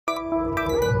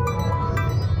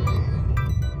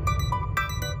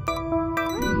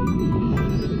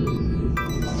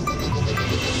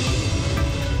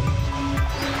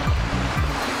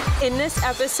this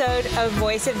episode of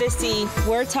Voice of the Sea,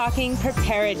 we're talking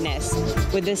preparedness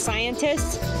with the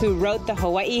scientists who wrote the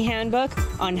Hawaiʻi Handbook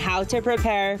on how to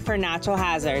prepare for natural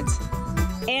hazards.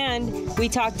 And we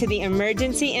talked to the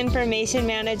emergency information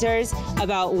managers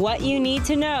about what you need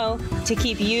to know to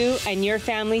keep you and your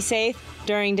family safe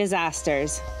during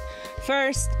disasters.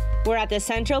 First, we're at the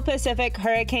Central Pacific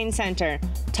Hurricane Center,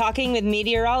 talking with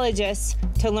meteorologists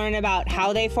to learn about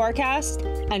how they forecast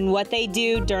and what they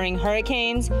do during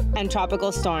hurricanes and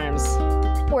tropical storms.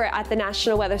 We're at the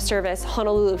National Weather Service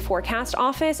Honolulu Forecast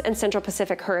Office and Central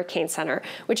Pacific Hurricane Center,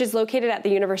 which is located at the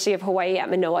University of Hawaii at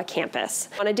Manoa campus.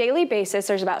 On a daily basis,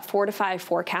 there's about 4 to 5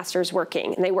 forecasters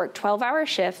working, and they work 12-hour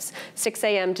shifts, 6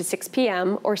 a.m. to 6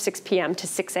 p.m. or 6 p.m. to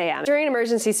 6 a.m. During an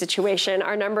emergency situation,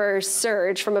 our numbers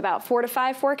surge from about 4 to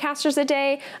 5 forecasters a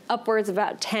day, upwards of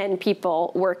about 10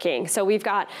 people working. So we've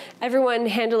got everyone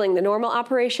handling the normal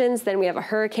operations, then we have a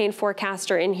hurricane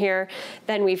forecaster in here,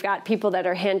 then we've got people that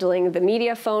are handling the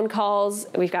media phone calls.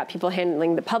 We've got people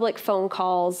handling the public phone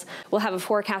calls. We'll have a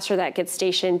forecaster that gets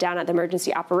stationed down at the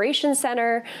Emergency Operations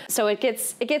Center. So it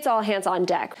gets all hands on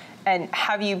deck. And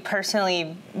have you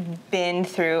personally been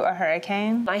through a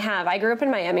hurricane? I have. I grew up in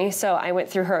Miami, so I went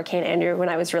through Hurricane Andrew when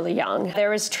I was really young.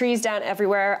 There was trees down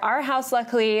everywhere. Our house,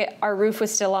 luckily, our roof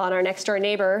was still on. Our next door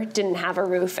neighbor didn't have a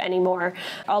roof anymore.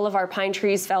 All of our pine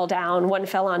trees fell down. One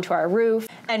fell onto our roof.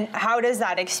 And how does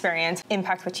that experience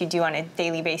impact what you do on a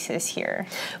daily basis here?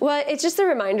 Well, it's just a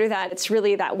reminder that it's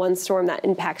really that one storm that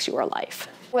impacts your life.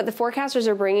 What the forecasters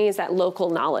are bringing is that local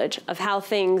knowledge of how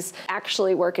things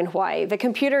actually work in Hawaii. The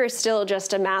computer is still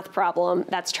just a math problem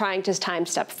that's trying to time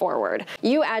step forward.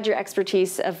 You add your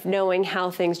expertise of knowing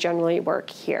how things generally work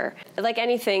here. Like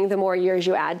anything, the more years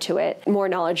you add to it, more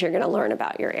knowledge you're going to learn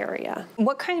about your area.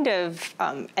 What kind of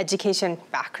education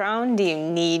background do you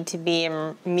need to be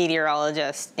a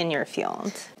meteorologist in your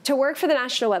field? To work for the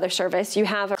National Weather Service, you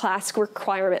have a class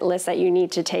requirement list that you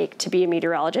need to take to be a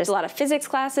meteorologist. A lot of physics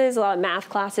classes, a lot of math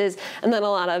classes, and then a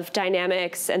lot of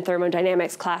dynamics and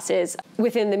thermodynamics classes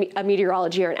within a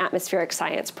meteorology or an atmospheric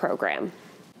science program.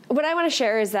 What I want to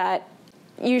share is that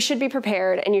you should be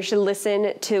prepared and you should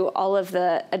listen to all of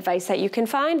the advice that you can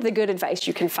find, the good advice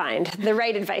you can find, the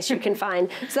right advice you can find.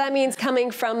 So that means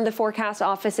coming from the forecast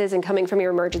offices and coming from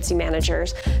your emergency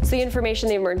managers. So the information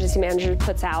the emergency manager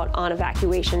puts out on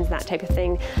evacuations, that type of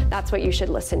thing, that's what you should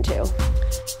listen to.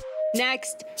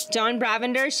 Next, John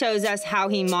Bravender shows us how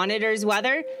he monitors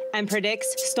weather and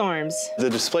predicts storms. The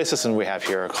display system we have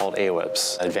here are called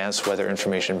AWIPS, Advanced Weather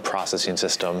Information Processing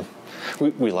System.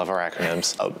 We love our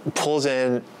acronyms. Pulls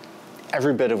in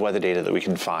every bit of weather data that we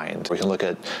can find. We can look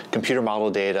at computer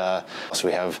model data. So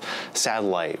we have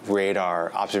satellite,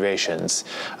 radar, observations,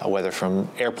 whether from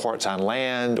airports on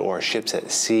land or ships at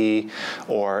sea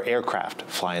or aircraft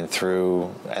flying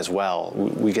through as well.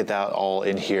 We get that all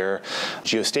in here.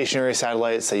 Geostationary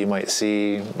satellites that you might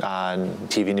see on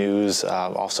TV news,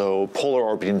 also polar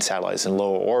orbiting satellites in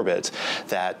low orbit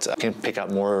that can pick up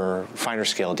more finer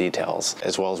scale details,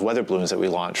 as well as weather balloons that we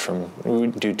launch from. We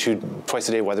do twice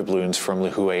a day weather balloons from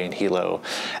Lihue and Hilo,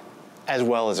 as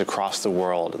well as across the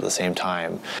world at the same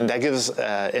time. And that gives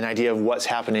an idea of what's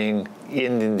happening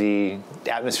in the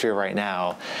atmosphere right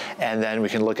now, and then we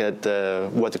can look at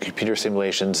what the computer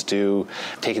simulations do,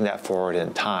 taking that forward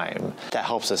in time. That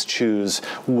helps us choose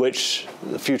which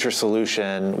future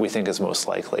solution we think is most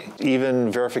likely.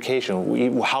 Even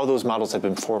verification, how those models have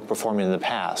been performing in the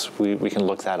past, we can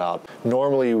look that up.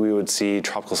 Normally we would see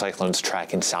tropical cyclones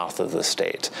tracking south of the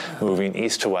state, moving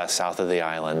east to west south of the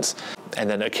islands. And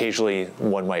then occasionally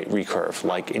one might recurve,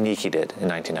 like Iniki did in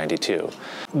 1992.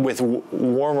 With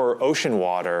warmer ocean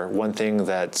water, one thing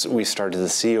that we started to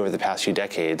see over the past few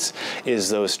decades is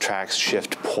those tracks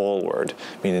shift poleward.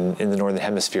 Meaning in the northern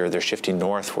hemisphere, they're shifting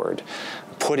northward,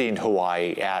 putting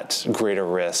Hawaii at greater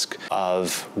risk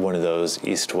of one of those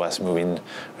east-west moving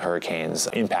hurricanes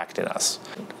impacting us.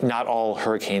 Not all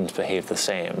hurricanes behave the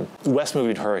same.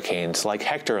 West-moving hurricanes, like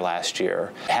Hector last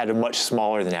year, had a much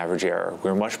smaller than average error.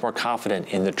 We were much more confident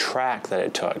in the track that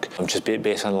it took, just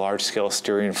based on large-scale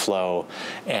steering flow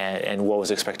and what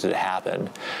was expected to happen.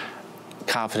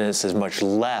 Confidence is much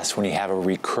less when you have a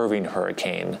recurving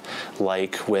hurricane,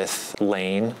 like with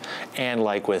Lane and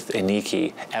like with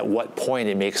Iniki, at what point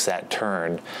it makes that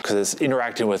turn, because it's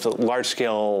interacting with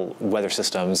large-scale weather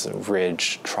systems,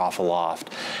 ridge, trough, aloft,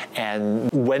 and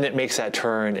when it makes that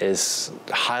turn is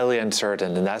highly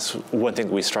uncertain, and that's one thing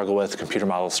that we struggle with, computer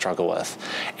models struggle with,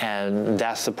 and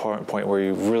that's the point where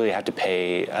you really have to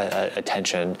pay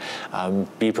attention,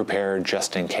 be prepared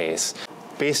just in case.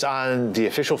 Based on the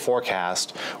official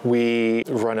forecast, we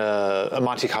run a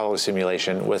Monte Carlo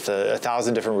simulation with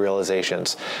 1,000 different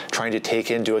realizations, trying to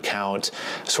take into account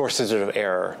sources of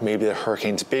error. Maybe the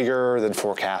hurricane's bigger than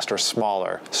forecast or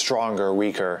smaller, stronger,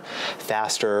 weaker,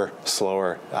 faster,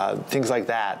 slower, things like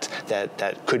that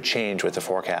could change with the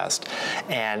forecast,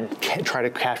 and try to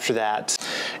capture that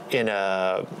in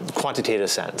a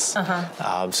quantitative sense.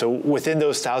 So within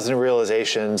those 1,000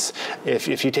 realizations,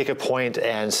 if you take a point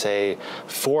and say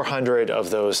 400 of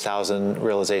those 1,000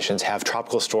 realizations have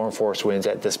tropical storm force winds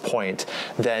at this point,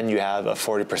 then you have a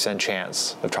 40%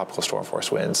 chance of tropical storm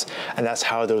force winds. And that's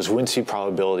how those wind speed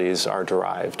probabilities are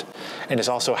derived. And it's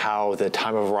also how the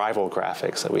time of arrival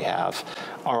graphics that we have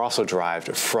are also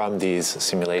derived from these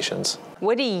simulations.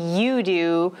 What do you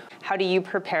do? How do you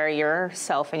prepare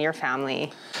yourself and your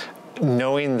family?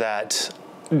 Knowing that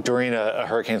during a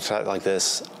hurricane threat like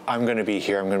this, I'm going to be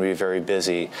here, I'm going to be very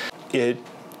busy, it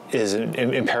is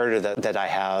imperative that I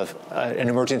have an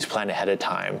emergency plan ahead of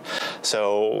time.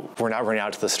 So we're not running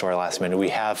out to the store last minute. We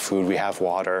have food, we have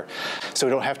water, so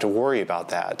we don't have to worry about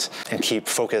that and keep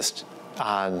focused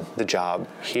on the job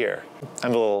here. I'm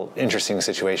in a little interesting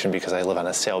situation because I live on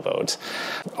a sailboat.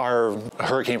 Our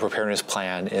hurricane preparedness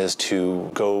plan is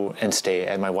to go and stay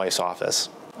at my wife's office.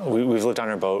 We've lived on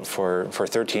our boat for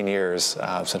 13 years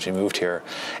since we moved here.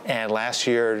 And last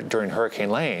year during Hurricane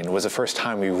Lane was the first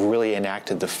time we really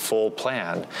enacted the full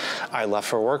plan. I left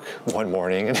for work one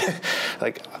morning and I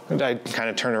kind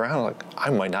of turned around like, I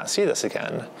might not see this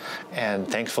again. And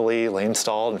thankfully Lane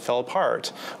stalled and fell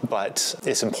apart. But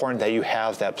it's important that you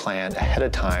have that plan ahead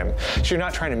of time so you're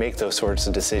not trying to make those sorts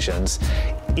of decisions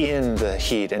in the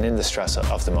heat and in the stress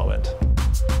of the moment.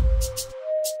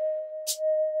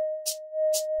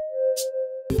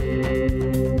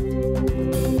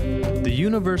 The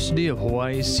University of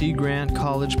Hawaii's Sea Grant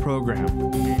College program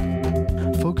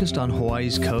focused on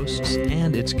Hawaii's coasts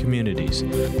and its communities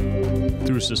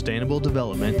through sustainable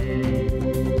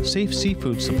development, safe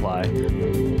seafood supply,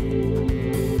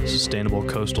 sustainable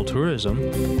coastal tourism,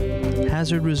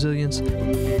 hazard resilience,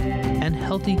 and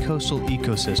healthy coastal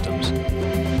ecosystems.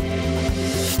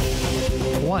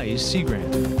 Hawaii's Sea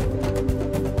Grant.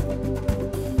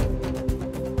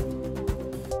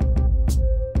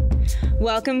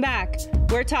 Welcome back.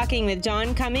 We're talking with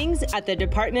John Cummings at the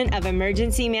Department of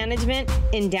Emergency Management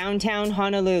in downtown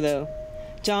Honolulu.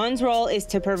 John's role is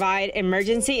to provide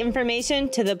emergency information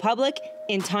to the public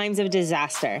in times of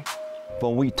disaster.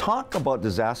 When we talk about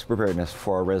disaster preparedness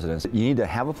for our residents, you need to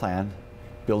have a plan,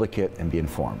 build a kit, and be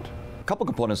informed. A couple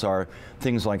components are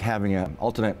things like having an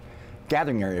alternate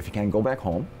gathering area if you can go back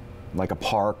home, like a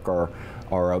park or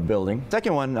a building.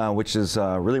 Second one, which is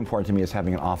really important to me, is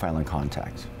having an off-island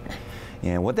contact.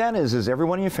 And what that is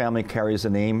everyone in your family carries a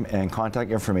name and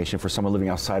contact information for someone living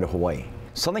outside of Hawaii.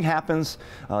 Something happens,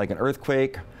 like an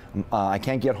earthquake, I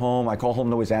can't get home, I call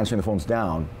home, nobody's answering, the phone's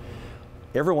down.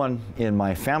 Everyone in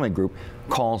my family group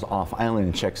calls off island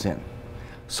and checks in.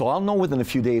 So I'll know within a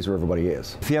few days where everybody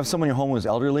is. If you have someone in your home who's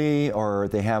elderly or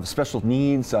they have special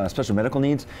needs, special medical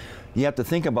needs, you have to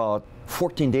think about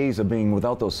 14 days of being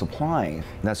without those supplies.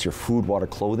 And that's your food, water,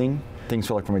 clothing, things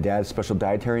for my dad's special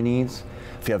dietary needs.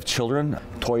 If you have children,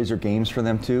 toys or games for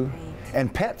them too.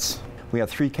 And pets. We have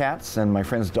 3 cats and my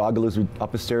friend's dog lives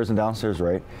up the stairs and downstairs,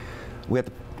 right? We have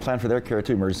to plan for their care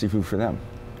too, emergency food for them.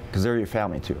 Because they're your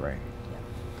family too, right?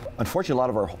 Unfortunately, a lot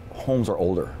of our homes are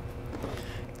older.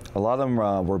 A lot of them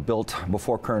were built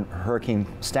before current hurricane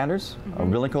standards,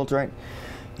 building codes, right?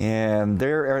 And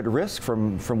they're at risk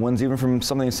from winds, even from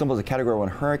something as simple as a Category 1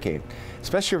 hurricane,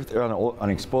 especially if they're on an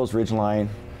exposed ridgeline,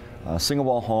 single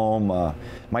wall home.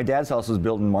 My dad's house was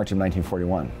built in March of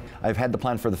 1941. I've had to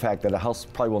plan for the fact that a house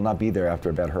probably will not be there after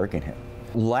a bad hurricane hit.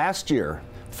 Last year,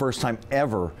 first time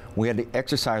ever, we had to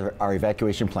exercise our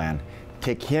evacuation plan,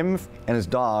 take him and his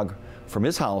dog from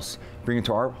his house, bring him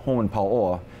to our home in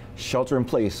Pauoa, shelter in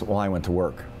place while I went to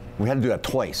work. We had to do that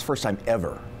twice, first time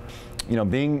ever. You know,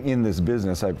 being in this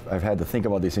business, I've had to think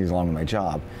about these things along with my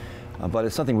job, but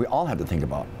it's something we all have to think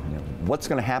about. You know, what's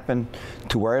going to happen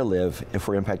to where I live if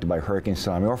we're impacted by hurricane,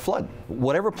 tsunami, or flood?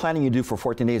 Whatever planning you do for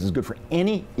 14 days is good for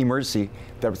any emergency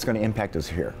that's going to impact us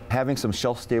here. Having some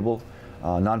shelf-stable,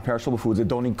 non-perishable foods that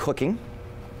don't need cooking.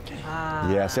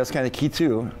 Yes, that's kind of key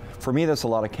too. For me, that's a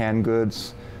lot of canned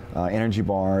goods, energy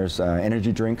bars,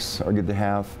 energy drinks are good to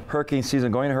have. Hurricane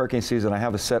season, going into hurricane season, I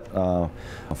have a set of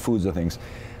foods and things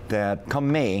that come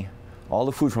May, all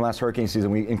the food from last hurricane season,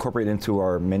 we incorporate into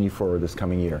our menu for this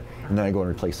coming year. And then I go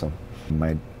and replace them.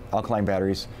 My alkaline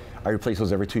batteries, I replace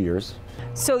those every 2 years.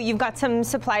 So you've got some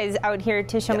supplies out here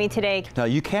to show me today. Now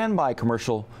you can buy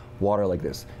commercial water like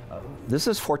this. This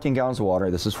is 14 gallons of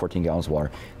water. This is 14 gallons of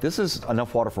water. This is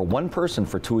enough water for one person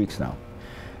for 2 weeks now.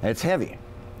 And it's heavy.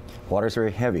 Water is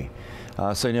very heavy.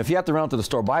 So if you have to run out to the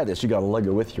store buy this, you got to lug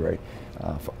it with you, right?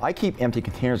 I keep empty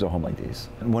containers at home like these.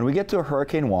 And when we get to a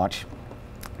hurricane watch,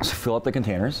 so fill up the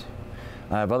containers.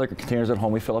 I have other containers at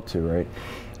home we fill up too, right?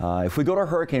 If we go to a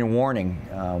hurricane warning,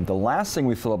 the last thing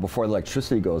we fill up before the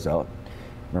electricity goes out,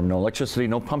 remember, no electricity,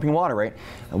 no pumping water, right?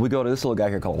 And we go to this little guy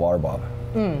here called Water Bob.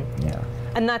 Yeah.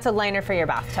 And that's a liner for your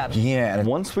bathtub. Yeah, and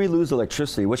once we lose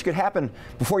electricity, which could happen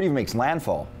before it even makes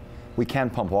landfall, we can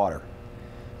pump water.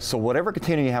 So whatever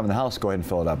container you have in the house, go ahead and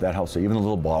fill it up. That helps, even the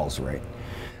little bottles, right?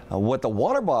 What the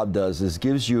Water Bob does is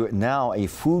gives you now a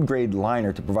food-grade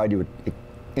liner to provide you with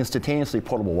instantaneously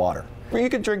potable water. You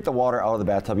could drink the water out of the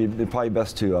bathtub. It'd probably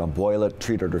best to boil it,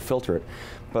 treat it, or filter it.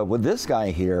 But with this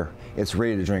guy here, it's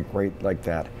ready to drink right like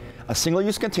that. A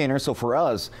single-use container, so for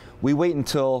us, we wait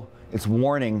until it's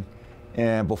warning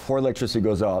and before electricity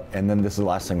goes out, and then this is the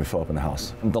last thing we fill up in the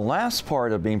house. The last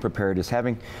part of being prepared is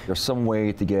having there's some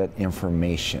way to get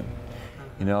information.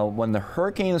 You know, when the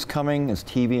hurricane is coming, it's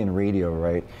TV and radio,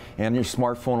 right? And your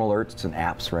smartphone alerts and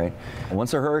apps, right? And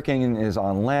once a hurricane is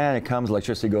on land, it comes,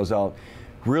 electricity goes out.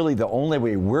 Really, the only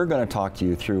way we're going to talk to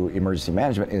you through emergency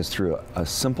management is through a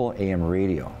simple AM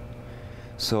radio.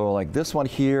 So like this one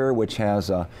here, which has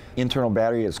an internal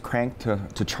battery, is cranked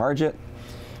to charge it.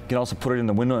 You can also put it in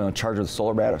the window and charge it with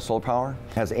solar power.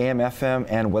 It has AM, FM,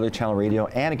 and weather channel radio,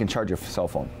 and it can charge your cell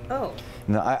phone. Oh.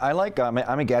 Now, I like, I'm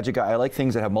a gadget guy. I like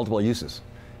things that have multiple uses.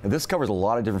 And this covers a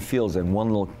lot of different fields in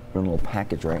one little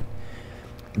package, right?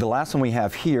 The last one we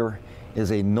have here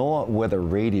is a NOAA weather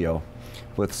radio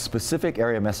with specific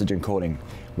area message encoding.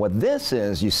 What this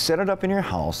is, you set it up in your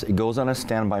house, it goes on a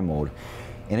standby mode,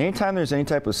 and anytime there's any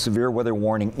type of severe weather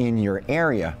warning in your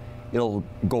area, it'll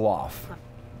go off.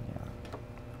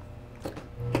 Yeah.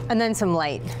 And then some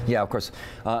light. Yeah, of course.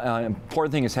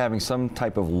 Important thing is having some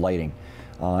type of lighting.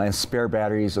 And spare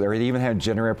batteries. They even have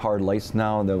generator-powered lights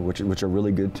now, which are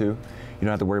really good too. You don't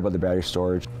have to worry about the battery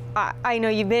storage. I know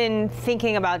you've been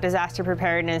thinking about disaster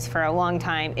preparedness for a long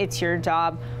time. It's your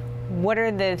job. What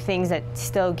are the things that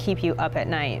still keep you up at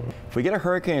night? If we get a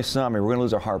hurricane or tsunami, we're going to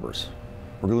lose our harbors.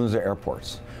 We're going to lose our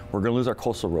airports. We're going to lose our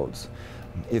coastal roads.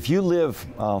 If you live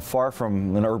far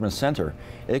from an urban center,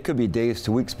 it could be days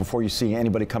to weeks before you see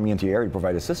anybody coming into your area to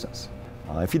provide assistance.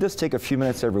 If you just take a few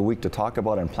minutes every week to talk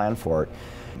about it and plan for it,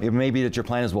 it may be that your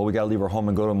plan is, well, we got to leave our home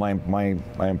and go to my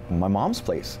mom's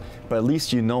place. But at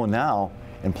least you know now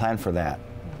and plan for that.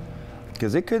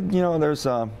 Because it could, you know,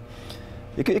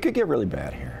 it could get really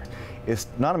bad here. It's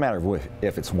not a matter of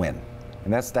if, it's when.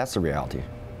 And that's the reality.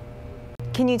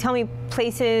 Can you tell me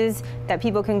places that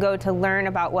people can go to learn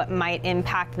about what might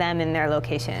impact them in their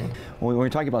location? When we're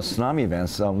talking about tsunami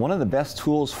events, one of the best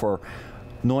tools for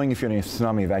knowing if you're in a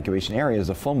tsunami evacuation area is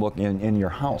a phone book in your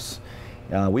house.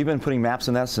 We've been putting maps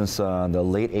in that since the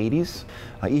late 80s.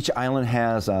 Each island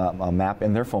has a map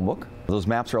in their phone book. Those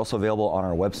maps are also available on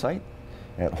our website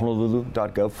at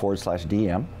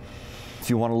honolulu.gov/DM. If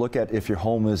you want to look at if your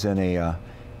home is in a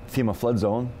FEMA flood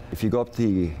zone, if you go up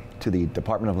to the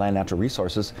Department of Land and Natural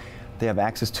Resources, they have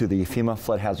access to the FEMA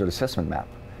Flood Hazard Assessment Map.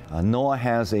 NOAA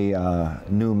has a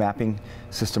new mapping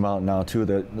system out now too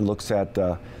that looks at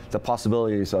the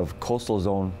possibilities of coastal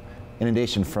zone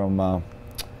inundation from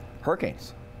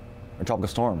hurricanes or tropical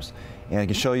storms. And it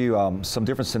can show you some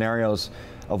different scenarios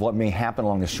of what may happen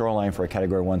along the shoreline for a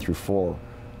Category 1 through 4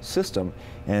 system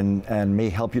and may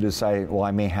help you decide, well,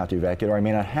 I may have to evacuate or I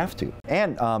may not have to.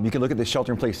 And you can look at the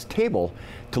shelter-in-place table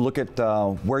to look at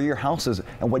where your house is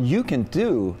and what you can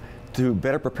do to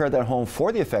better prepare that home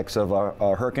for the effects of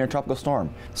a hurricane or tropical storm.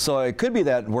 So it could be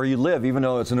that where you live, even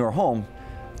though it's a newer home,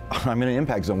 I'm in an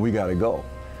impact zone, we gotta go.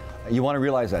 You wanna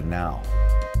realize that now.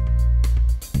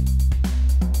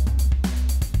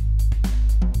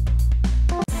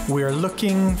 We're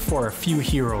looking for a few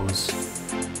heroes,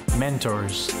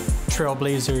 mentors,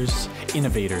 trailblazers,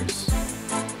 innovators,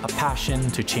 a passion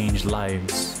to change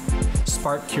lives,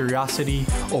 spark curiosity,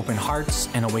 open hearts,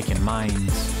 and awaken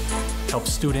minds. Help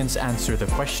students answer the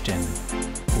question,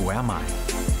 who am I?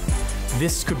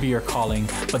 This could be your calling,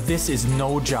 but this is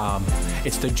no job.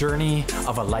 It's the journey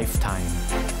of a lifetime.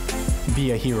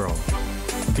 Be a hero.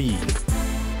 Be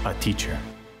a teacher.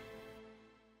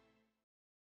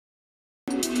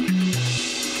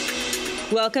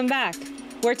 Welcome back.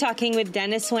 We're talking with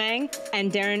Dennis Wang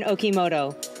and Darren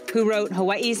Okimoto, who wrote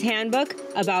Hawaii's Handbook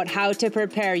about how to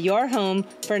prepare your home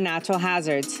for natural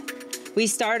hazards. We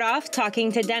start off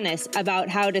talking to Dennis about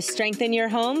how to strengthen your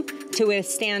home to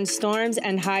withstand storms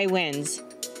and high winds.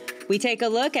 We take a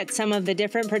look at some of the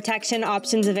different protection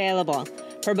options available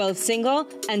for both single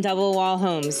and double wall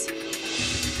homes.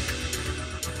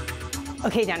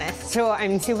 Okay, Dennis, so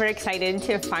I'm super excited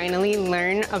to finally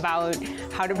learn about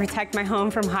how to protect my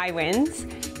home from high winds.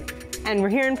 And we're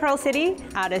here in Pearl City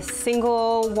at a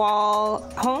single wall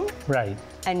home. Right.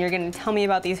 And you're going to tell me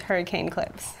about these hurricane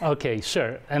clips. Okay,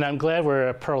 sure. And I'm glad we're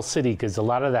at Pearl City because a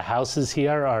lot of the houses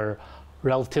here are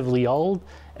relatively old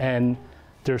and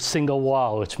they're single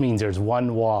wall, which means there's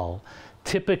one wall.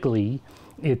 Typically,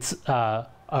 it's a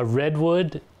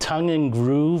redwood tongue and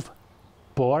groove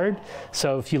board.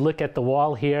 So if you look at the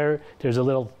wall here, there's a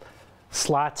little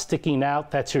slot sticking out,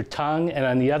 that's your tongue, and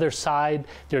on the other side,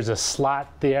 there's a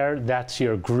slot there, that's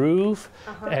your groove,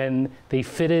 and they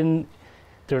fit in,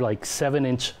 they're like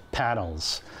 7-inch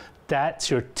panels. That's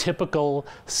your typical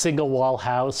single wall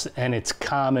house, and it's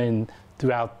common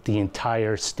throughout the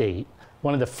entire state.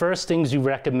 One of the first things you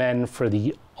recommend for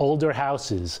the older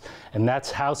houses, and that's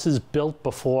houses built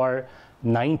before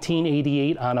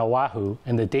 1988 on Oahu,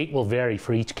 and the date will vary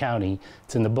for each county.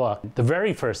 It's in the book. The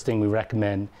very first thing we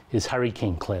recommend is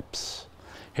hurricane clips.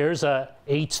 Here's a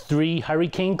H3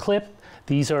 hurricane clip.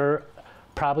 These are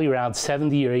probably around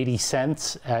 70 or 80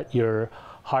 cents at your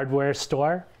hardware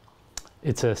store.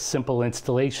 It's a simple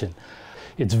installation.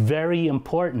 It's very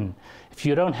important. If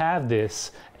you don't have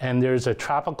this and there's a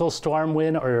tropical storm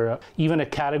wind or even a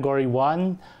category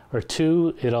 1 or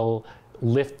 2, it'll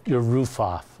lift your roof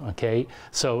off, okay?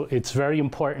 So it's very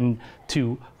important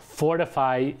to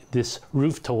fortify this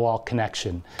roof-to-wall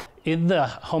connection. In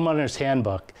the homeowner's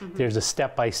handbook, there's a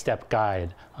step-by-step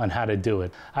guide on how to do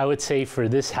it. I would say for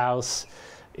this house,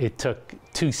 it took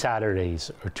 2 Saturdays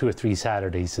or 2 or 3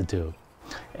 Saturdays to do.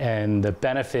 And the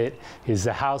benefit is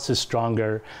the house is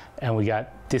stronger and we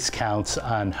got discounts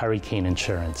on hurricane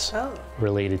insurance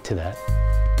related to that.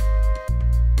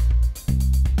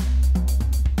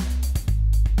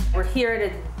 We're here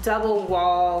at a double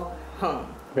wall home.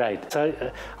 Right. So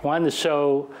I wanted to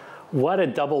show what a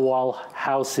double wall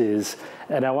house is,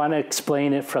 and I want to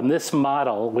explain it from this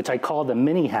model, which I call the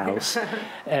mini house,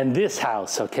 and this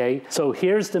house, okay? So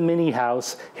here's the mini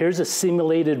house, here's a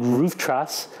simulated roof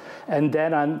truss, and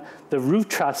then on the roof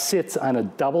truss sits on a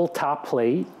double top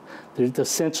plate. There's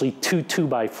essentially 2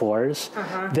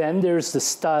 2x4s. Then there's the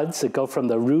studs that go from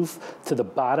the roof to the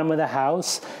bottom of the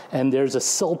house, and there's a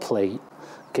sill plate.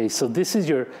 Okay, so this is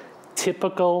your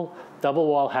typical double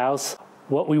wall house.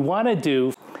 What we want to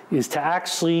do is to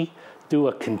actually do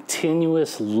a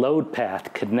continuous load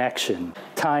path connection,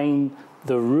 tying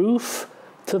the roof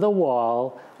to the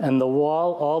wall and the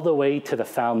wall all the way to the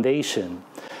foundation.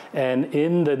 And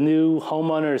in the new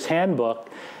homeowner's handbook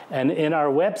and in our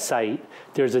website,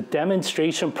 there's a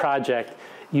demonstration project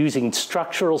using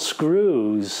structural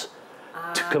screws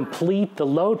to complete the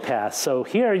load path. So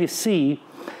here you see,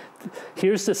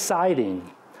 here's the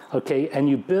siding, okay, and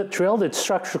you drilled a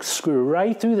structural screw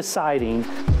right through the siding.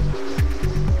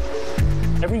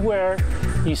 Everywhere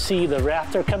you see the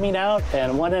rafter coming out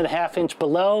and 1.5 inch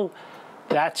below,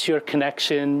 that's your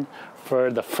connection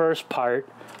for the first part,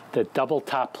 the double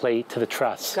top plate to the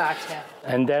truss. Gotcha.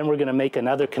 And then we're gonna make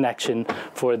another connection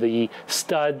for the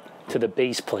stud to the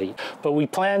base plate. But we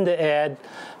plan to add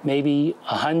maybe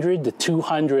 100 to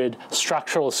 200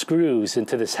 structural screws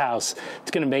into this house.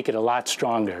 It's gonna make it a lot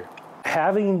stronger.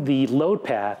 Having the load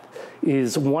path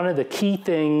is one of the key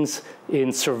things in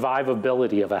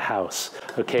survivability of a house,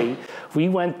 okay? We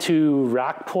went to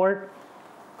Rockport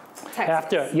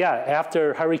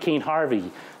after Hurricane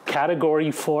Harvey,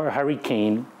 Category 4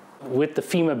 hurricane, with the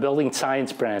FEMA Building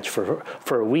Science Branch for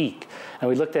a week. And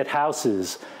we looked at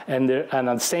houses, and on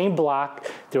the same block,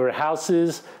 there were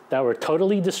houses that were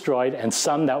totally destroyed and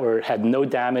some that had no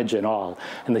damage at all.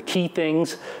 And the key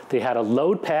things, they had a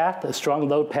load path, a strong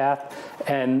load path,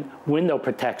 and window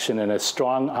protection and a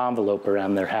strong envelope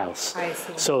around their house. I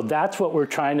see. So that's what we're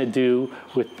trying to do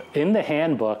in the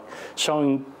handbook,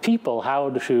 showing people how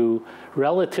to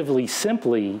relatively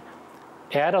simply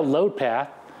add a load path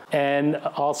and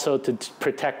also to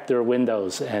protect their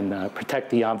windows and protect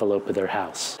the envelope of their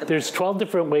house. There's 12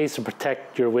 different ways to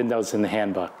protect your windows in the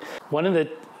handbook. One of the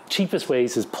cheapest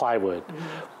ways is plywood,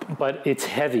 but it's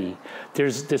heavy.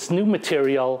 There's this new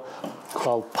material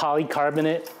called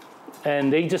polycarbonate,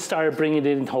 and they just started bringing it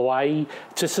in Hawaii,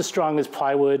 just as strong as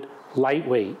plywood,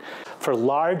 lightweight. For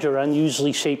large or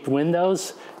unusually shaped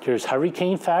windows, there's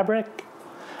hurricane fabric.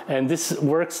 And this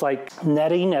works like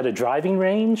netting at a driving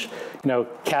range,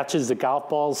 catches the golf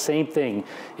balls, same thing.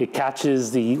 It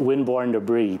catches the windborne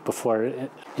debris before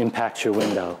it impacts your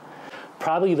window.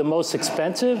 Probably the most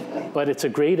expensive, but it's a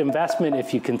great investment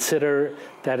if you consider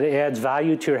that it adds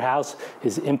value to your house,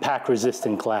 is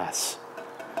impact-resistant glass.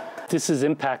 This is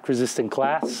impact-resistant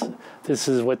glass. This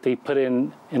is what they put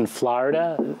in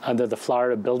Florida under the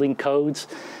Florida building codes.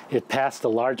 It passed a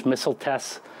large missile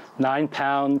test,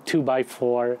 9-pound,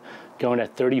 2x4, going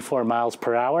at 34 miles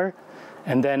per hour.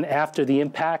 And then after the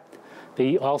impact,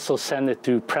 they also send it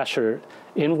through pressure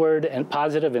inward and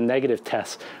positive and negative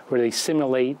tests where they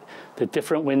simulate the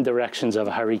different wind directions of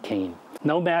a hurricane.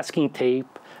 No masking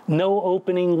tape, no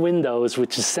opening windows,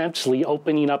 which is essentially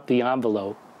opening up the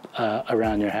envelope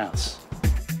around your house.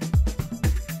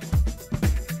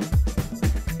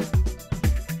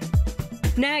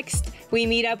 Next, we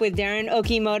meet up with Darren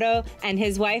Okimoto and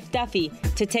his wife Duffy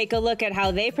to take a look at how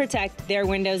they protect their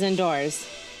windows and doors.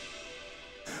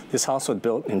 This house was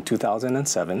built in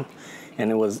 2007,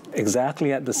 and it was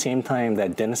exactly at the same time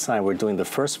that Dennis and I were doing the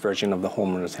first version of the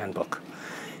Homeowner's Handbook.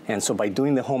 And so by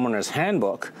doing the Homeowner's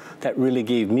Handbook, that really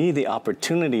gave me the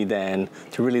opportunity then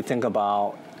to really think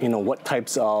about, you know, what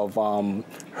types of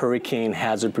hurricane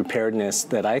hazard preparedness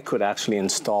that I could actually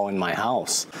install in my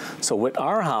house. So with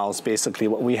our house, basically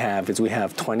what we have is we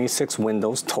have 26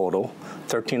 windows total,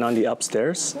 13 on the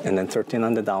upstairs and then 13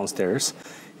 on the downstairs.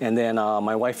 And then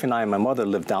my wife and I and my mother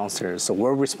live downstairs. So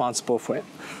we're responsible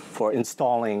for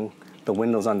installing the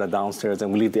windows on the downstairs,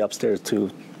 and we leave the upstairs to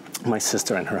my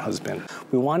sister and her husband.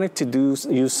 We wanted to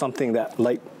use something that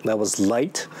was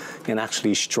light and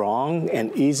actually strong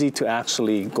and easy to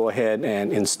actually go ahead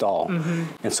and install.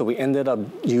 And so we ended up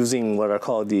using what are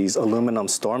called these aluminum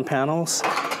storm panels,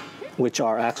 which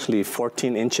are actually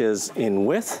 14 inches in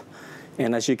width.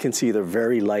 And as you can see, they're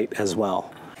very light as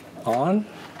well. On.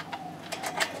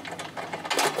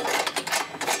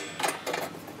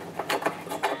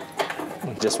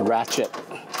 Just ratchet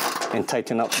and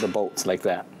tighten up the bolts like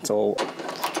that. So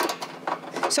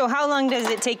how long does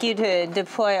it take you to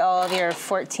deploy all of your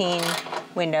 14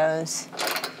 windows?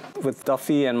 With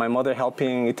Duffy and my mother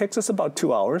helping, it takes us about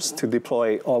 2 hours to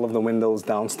deploy all of the windows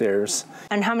downstairs.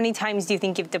 And how many times do you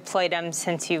think you've deployed them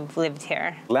since you've lived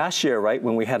here? Last year, right,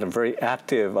 when we had a very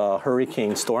active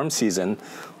hurricane storm season,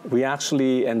 we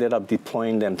actually ended up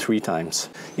deploying them 3 times.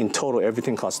 In total,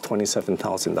 everything cost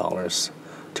 $27,000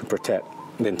 to protect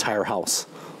the entire house,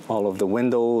 all of the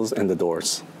windows and the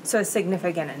doors. So a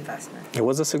significant investment. It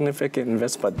was a significant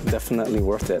investment, but definitely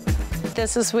worth it.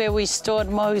 This is where we stored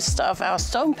most of our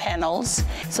stone panels.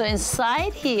 So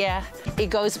inside here, it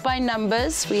goes by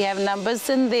numbers. We have numbers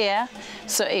in there,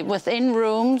 so within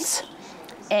rooms,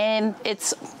 and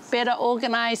it's better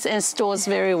organized and stores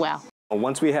very well.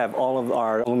 Once we have all of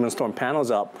our aluminum storm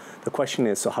panels up, the question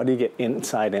is, so how do you get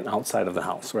inside and outside of the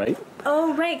house, right?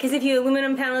 Oh, right, because if you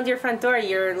aluminum paneled your front door,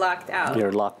 you're locked out.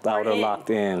 You're locked out or locked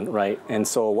in, right? And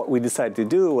so what we decided to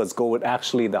do was go with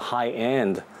actually the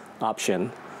high-end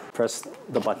option. Press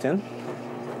the button,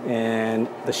 and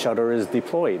the shutter is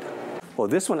deployed. Well,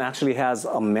 this one actually has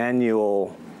a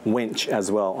manual winch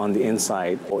as well on the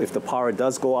inside. If the power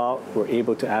does go out, we're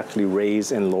able to actually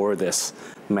raise and lower this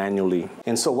manually.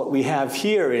 And so what we have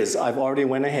here is I've already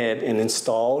went ahead and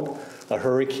installed a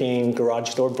hurricane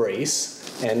garage door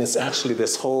brace, and it's actually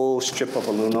this whole strip of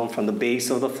aluminum from the base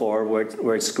of the floor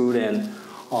where it's screwed in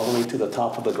all the way to the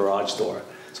top of the garage door.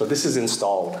 So this is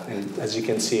installed, and as you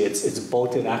can see, it's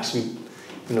bolted, actually,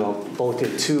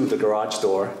 bolted to the garage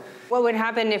door. What would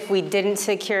happen if we didn't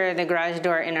secure the garage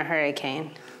door in a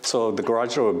hurricane? So the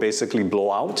garage door would basically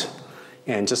blow out,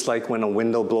 and just like when a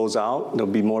window blows out,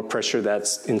 there'll be more pressure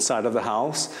that's inside of the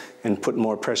house and put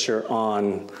more pressure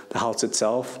on the house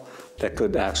itself that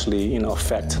could actually,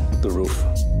 affect the roof.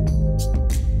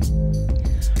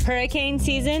 Hurricane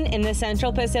season in the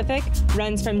Central Pacific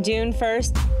runs from June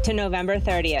 1st to November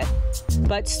 30th.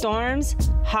 But storms,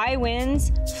 high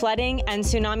winds, flooding, and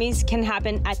tsunamis can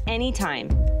happen at any time.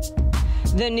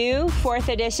 The new 4th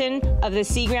edition of the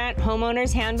Sea Grant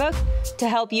Homeowner's Handbook to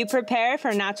help you prepare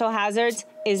for natural hazards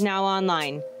is now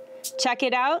online. Check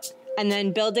it out and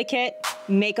then build a kit,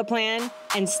 make a plan,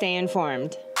 and stay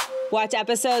informed. Watch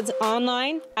episodes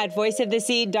online at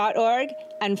voiceofthesea.org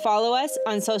and follow us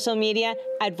on social media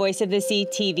at Voice of the Sea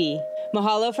TV.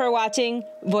 Mahalo for watching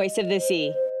Voice of the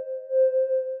Sea.